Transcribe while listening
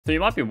So you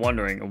might be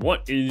wondering,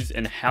 what is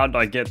and how did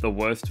I get the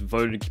worst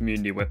voted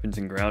community weapons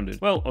in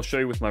Grounded? Well, I'll show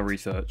you with my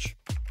research.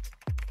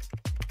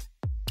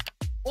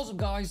 What's up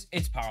guys,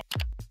 it's Power.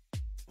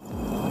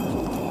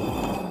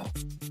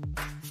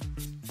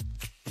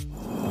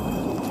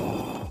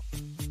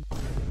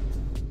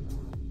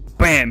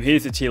 Bam!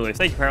 Here's the tier list.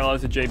 Thank you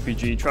Paralyzer,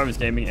 JPG, Travis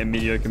Gaming, and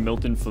Mediocre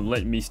Milton for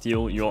letting me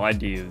steal your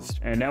ideas.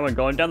 And now we're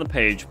going down the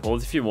page,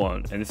 pause if you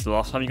want, and this is the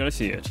last time you're going to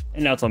see it.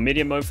 And now it's on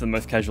medium mode for the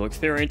most casual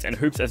experience, and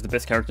Hoops as the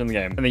best character in the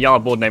game. And the yellow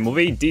board name will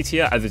be D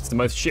tier, as it's the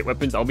most shit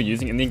weapons I'll be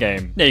using in the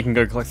game. Now you can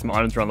go collect some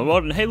items around the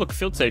world, and hey look, a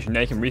field station. Now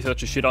you can research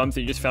the shit items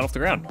that you just found off the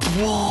ground.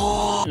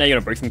 Now you're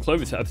gonna break some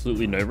clothes for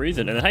absolutely no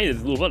reason, and then hey,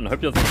 there's a little button, I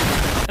hope you doesn't.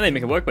 And then you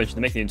make a workbench to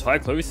make the entire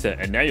clothes set,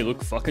 and now you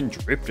look fucking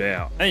dripped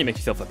out. And then you make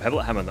yourself a pebble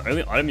hammer, the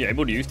only item you're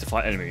able to use to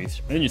fight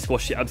enemies. And then you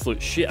squash the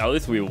absolute shit out of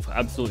this wheel for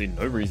absolutely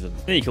no reason.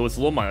 Then you kill this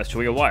lawnmower that's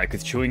chewing a wire,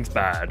 because chewing's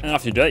bad. And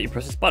after you do that, you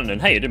press this button,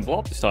 and hey, it didn't blow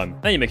up this time.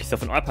 Then you make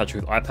yourself an eye patch,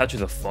 because eye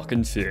patches are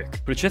fucking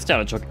sick. Put a chest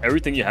down and chuck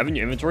everything you have in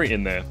your inventory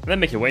in there. And then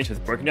make your way into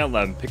this broken down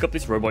lab and pick up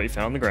this robot you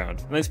found on the ground.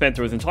 And then span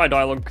through his entire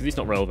dialogue because he's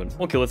not relevant.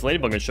 Or kill this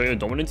ladybug and show your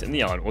dominance in the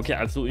yard, or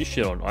get absolutely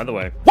shit on, either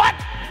way. What?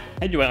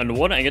 Head your way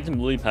underwater and get some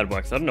lily pad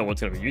wax. I don't know what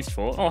it's going to be used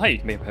for. Oh hey, you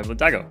can make a pebble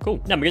dagger.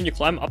 Cool. Now begin your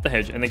climb up the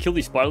hedge and then kill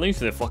these spiderlings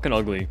so they're fucking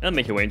ugly. And then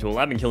make your way into a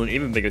lab and kill an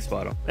even bigger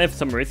spider. And for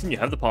some reason you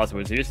have the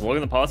password, so you just log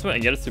in the password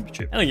and get a super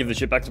chip. And then give the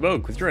chip back to Bo,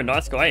 because you're a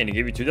nice guy and he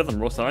gave you 2,000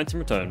 raw science in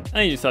return. And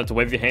then you decide to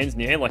wave your hands in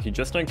the air like you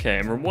just don't care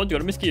and reward you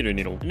got a mosquito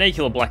needle. And now you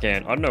kill a black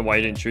ant. I don't know why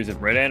you didn't choose a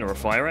red ant or a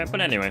fire ant, but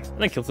anyway. And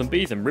then kill some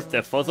bees and rip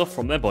their fuzz off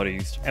from their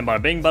bodies. And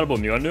bada bing bada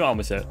boom, you got a new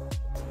armor set.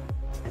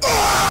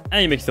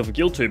 And you make yourself a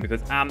guild too,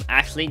 because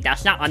actually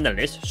that's not on the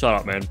list. Shut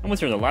up, man. And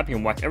once you're in the lab, you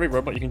can whack every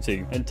robot you can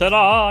see. And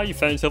ta-da! You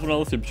found yourself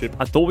another super chip.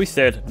 I thought we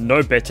said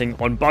no betting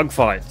on bug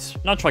fights.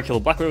 Now try to kill a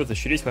black widow with the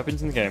shittiest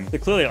weapons in the game.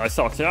 But clearly I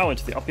suck, so now I went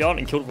to the up yard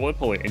and killed Roy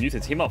Polly and used a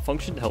team up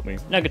function to help me.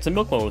 Now get some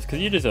milk bottles, because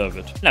you deserve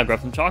it. Now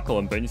grab some charcoal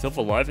and burn yourself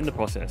alive in the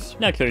process.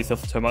 Now kill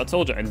yourself a termite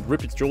soldier and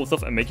rip its jewels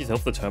off and make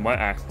yourself the termite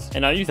axe.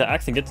 And now use that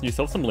axe and get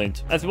yourself some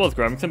lint, as well as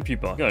grabbing some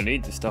pupa. You're gonna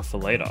need this stuff for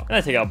later. And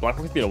I take out Black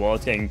Rock's beetle while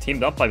it's getting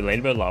teamed up by the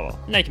Ladybird lava.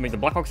 Now you can make the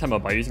Black Rock's hammer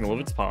by using all of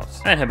its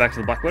parts. And head back to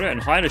the Black Widow and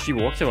hide as she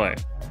walks away.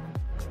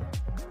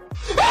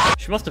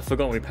 She must have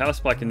forgotten we power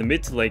spike in the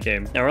mid to late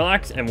game. Now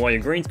relax, and while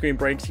your green screen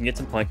breaks, you can get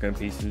some pinecone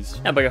pieces.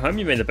 Now back at home,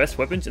 you made the best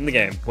weapons in the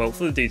game. Well,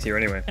 for the D tier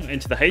anyway. And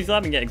into the haze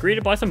lab and get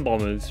greeted by some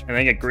bombers. And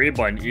then get greeted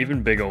by an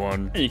even bigger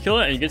one. And you kill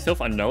it and you get yourself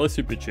another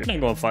super chip. Now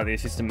go and fight the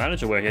assistant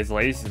manager where he has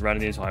lasers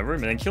around the entire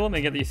room, and then kill him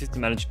and get the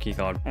assistant manager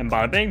keycard. And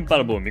bada bing,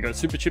 bada boom, you got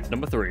super chip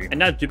number 3. And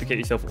now duplicate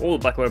yourself all the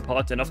Black Widow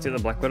parts enough to get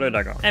the Black Widow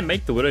dagger. And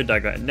make the Widow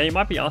dagger. And now you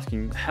might be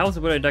asking, how's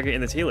the Widow dagger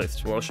in the tier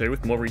list? Well, I'll show you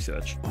with more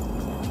research.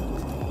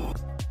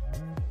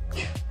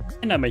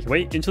 And now make your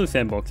way into the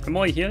sandbox. And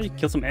while you're here, you can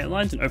kill some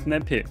antlions and open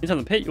their pit. Inside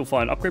the pit, you'll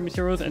find upgrade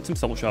materials and some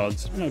salt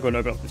shards. And I'm going to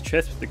open up this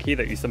chest with the key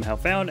that you somehow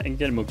found and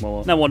get a milk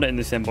molar. Now wander in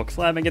the sandbox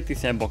lab and get the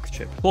sandbox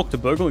chip. Talk to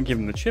Burgle and give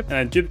him the chip, and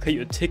then duplicate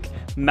your tick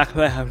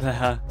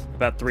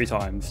about 3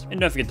 times.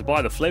 And don't forget to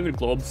buy the flavored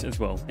globs as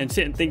well. And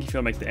sit and think if you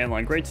want to make the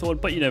antlion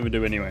greatsword, but you never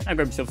do anyway. Now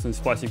grab yourself some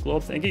spicy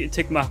globs and get your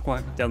tick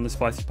down the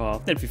spicy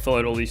path. Then if you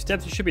followed all these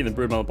steps, you should be in the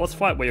Broodmother boss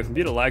fight where your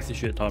computer lags a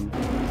shit ton.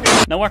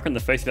 Now whack her in the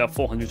face about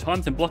 400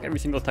 times and block every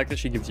single attack that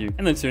she gives you.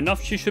 And then soon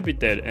enough, she should be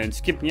dead, and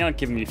skipping out,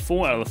 giving you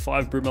 4 out of the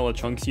 5 Broodmother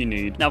chunks you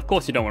need. Now of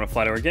course you don't want to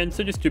fight her again,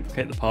 so just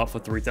duplicate the part for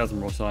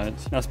 3,000 raw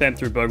science. Now spam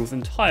through Burgle's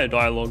entire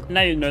dialogue.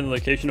 Now you know the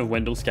location of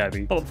Wendell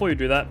Scabby. But before you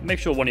do that, make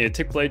sure one of your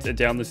tick blades are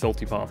down the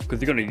salty path,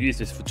 because you're going to use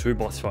this for 2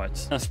 boss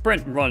fights. Now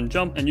sprint, run,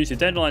 jump, and use your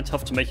dandelion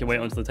tuft to make your way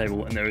onto the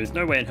table, and there is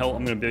no way in hell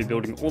I'm going to be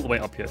building all the way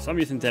up here, so I'm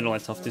using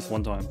dandelion tuft this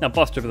one time. Now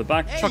bust over the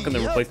back, chuck on the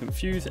replacement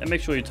fuse, and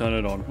make sure you turn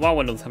it on. While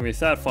Wendell's having a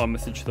sad final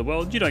message to the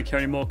world, you don't care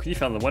anymore because you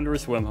found the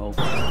wondrous wormhole.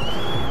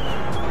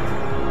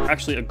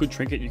 Actually a good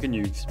trinket you can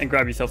use. And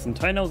grab yourself some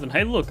toenails, and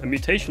hey look, a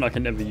mutation I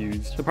can never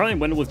use. So apparently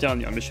Wendell was down in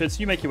the undershed, so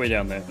you make your way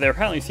down there. There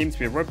apparently seems to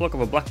be a roadblock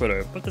of a Black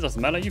Widow, but that doesn't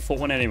matter, you fought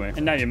one anyway.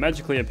 And now you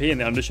magically appear in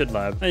the undershed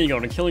lab. Then you go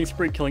on a killing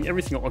spree, killing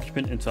every single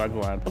occupant inside the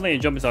lab. But then you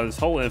jump inside this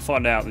hole and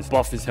find out this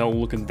buff as hell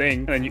looking thing,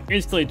 and then you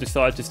instantly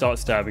decide to start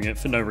stabbing it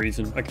for no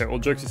reason. Okay, all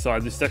jokes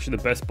aside, this is actually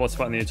the best boss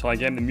fight in the entire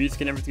game. The music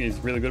and everything is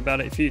really good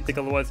about it. If you think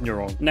otherwise, then you're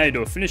wrong. Now you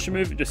do a finisher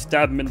move, just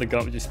stab him in the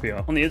gut with your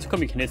spear. On the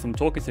intercom you can hear some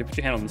talking, so put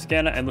your hand on the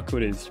scanner and look who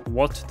it is.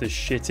 What the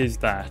shit is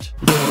that?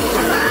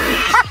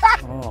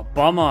 Oh,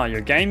 bummer, your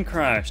game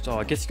crashed. Oh,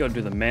 I guess you gotta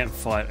do the mant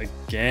fight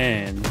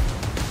again.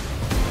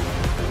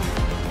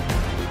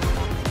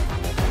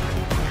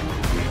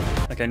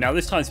 Okay, now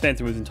this time span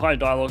through his entire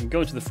dialogue and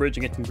go into the fridge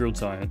and get some grilled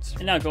science.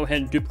 And now go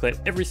ahead and duplicate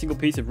every single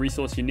piece of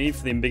resource you need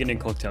for the embiggening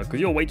cocktail, because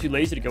you're way too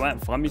lazy to go out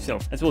and farm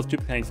yourself, as well as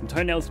duplicating some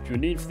toenails which you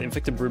need for the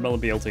infected Broodmother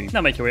BLT. Now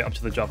make your way up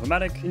to the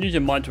Java-matic and use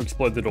your mind to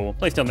explode the door.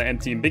 Place down the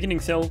empty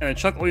embiggening cell and then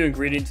chuck all your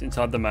ingredients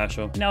inside the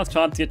masher. Now it's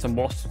time to get some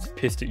wasps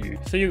pissed at you,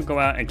 so you can go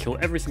out and kill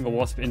every single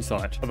wasp in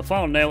sight. But the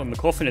final nail in the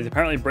coffin is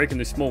apparently breaking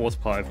this small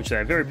wasp hive, which they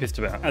are very pissed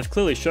about, as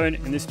clearly shown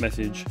in this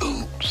message.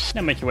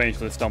 Now make your way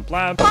into the stump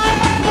lab.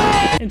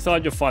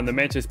 Inside you'll find the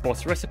man to this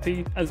boss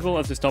recipe, as well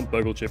as the stump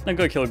burgle chip. Then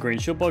go kill a green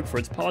shield bug for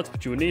its parts,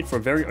 which you will need for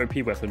a very OP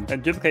weapon.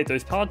 And duplicate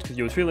those parts because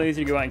you were too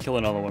lazy to go out and kill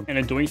another one. And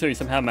in doing so, you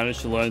somehow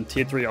managed to learn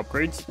tier 3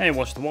 upgrades. Now you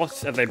watch the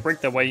wasps as they break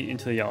their way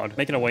into the yard,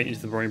 making their way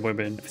into the rainbow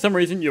bin. For some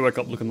reason, you woke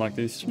up looking like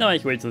this. Now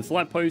make your way to this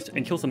light post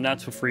and kill some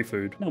gnats for free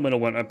food. Now Winter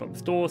won't open up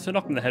the door, so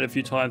knock him in the head a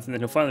few times and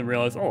then he'll finally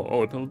realize, oh,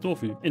 I'll open the door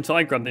for you.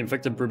 Inside, grab the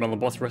infected broodmother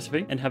boss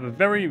recipe and have a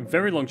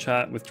very long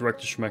chat with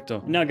Director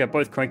Schmector. Now get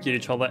both cranky at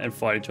each other and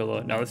fight each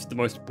other. Now this is the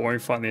most boring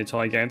fight in the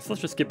entire game, so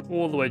let's just skip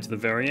all the way to the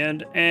very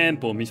end, and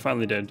boom, he's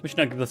finally dead. Which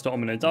now gives us the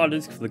ominous data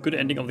disc for the good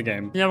ending of the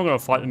game. Now we're gonna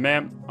fight the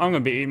man. I'm gonna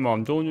be eating while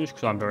I'm doing this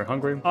because I'm very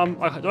hungry. I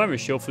don't have a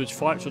shield for this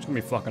fight, so it's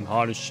gonna be fucking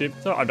hard as shit.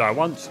 So I die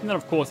once, and then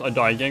of course I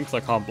die again because I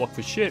can't block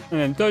for shit. And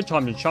then third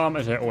time's a charm,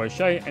 as I always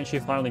say, and she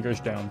finally goes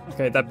down.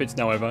 Okay, that bit's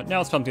now over.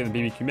 Now it's time to get the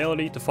BBQ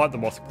Melody to fight the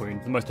Wasp Queen.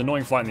 The most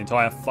annoying fight in the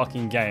entire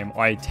fucking game,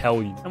 I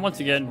tell you. And once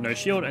again, no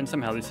shield, and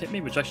somehow this hit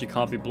me, which actually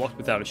can't be blocked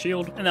without a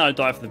shield. And now I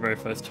die for the very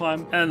first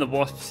time. And the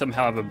wasps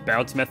somehow have a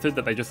bounce method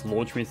that they just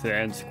launch me into the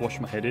air and squash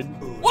my head in.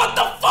 What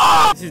the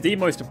fuck? This is the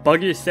most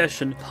buggiest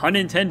session, pun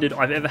intended,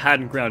 I've ever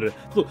had in Grounded.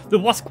 Look, the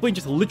Wasp Queen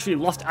just literally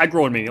lost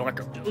aggro on me. Like,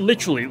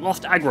 literally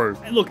lost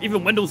aggro. And look,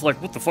 even Wendell's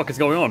like, what the fuck is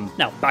going on?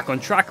 Now, back on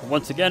track.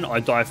 Once again, I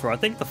die for, I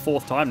think, the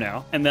 4th time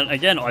now. And then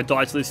again, I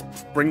die to this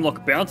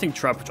springlock bouncing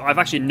trap, which I've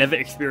actually never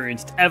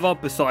experienced ever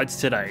besides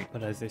today.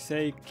 But as they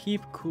say,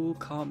 keep cool,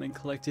 calm, and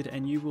collected,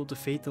 and you will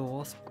defeat the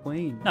Wasp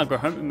Queen. Now go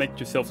home and make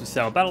yourself a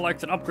sour battle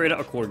axe and upgrade it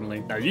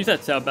accordingly. Now use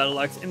that sour battle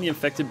axe in the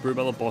infected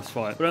broodmother boss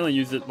fight, but only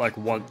use it like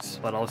once.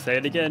 But I'll say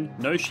it again,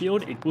 no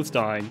shield equals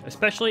dying,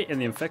 especially in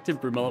the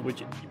infected broodmother,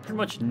 which you pretty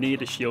much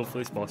need a shield for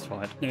this boss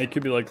fight. Now you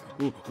could be like,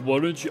 oh, why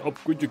don't you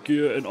upgrade your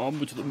gear and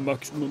armor to the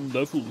maximum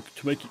level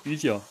to make it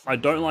easier? I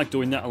don't like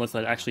doing that unless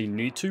I actually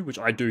need to, which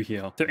I do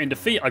here. So in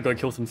defeat, I go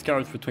kill some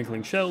scarabs for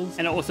twinkling shells,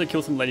 and I also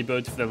kill some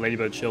ladybirds for their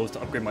ladybird shells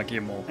to upgrade my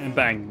gear more. And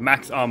bang,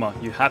 max armor.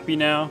 You happy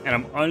now? And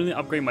I'm only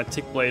upgrading my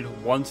tick blade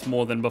once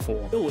more than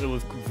before. Still, it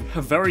was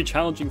a very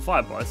challenging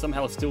fight, but I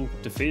somehow still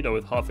defeated her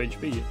with half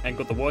HP and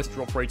got the worst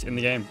drop rates in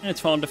the game. And it's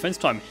final defense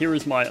time. Here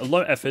is my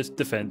low effort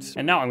defense.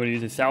 And now I'm going to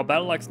use a sour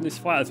battle axe in this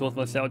fight as well as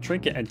my sour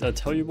trinket, and to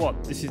tell you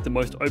what, this is the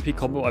most OP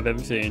combo I've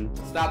ever seen.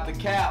 Stop the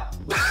cap.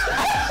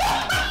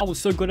 I was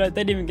so good at it,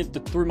 they didn't even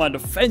get through my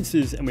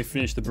defenses, and we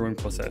finished the brewing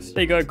process.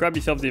 There you go, grab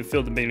yourself the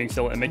filled bending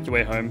cell and make your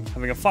way home.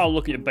 Having a final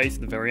look at your base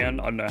at the very end,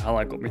 I don't know how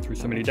that got me through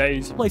so many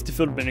days. Place the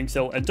filled bending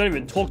cell and don't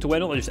even talk to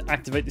Wendell, and just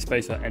activate the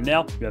spacer, and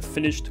now you have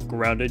finished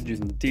Grounded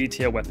using the D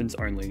tier weapons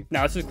only.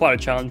 Now this is quite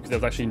a challenge because there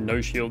was actually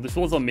no shield. This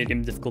was on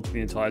medium difficulty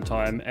the entire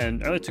time,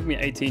 and it only took me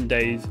 18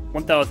 days,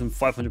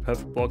 1,500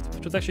 perfect blocks,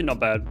 which was actually not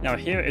bad. Now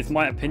here is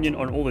my opinion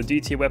on all the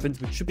D tier weapons,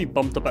 which should be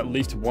bumped up at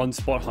least one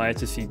spot higher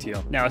to C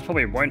tier. Now it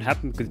probably won't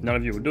happen because none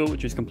of you will do it,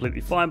 which is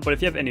completely fine, but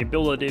if you have any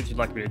build ideas you'd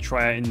like me to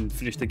try and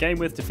finish the game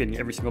with, defeating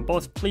every single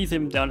boss, please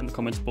leave them down in the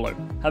comments below.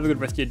 Have a good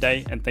rest of your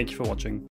day, and thank you for watching.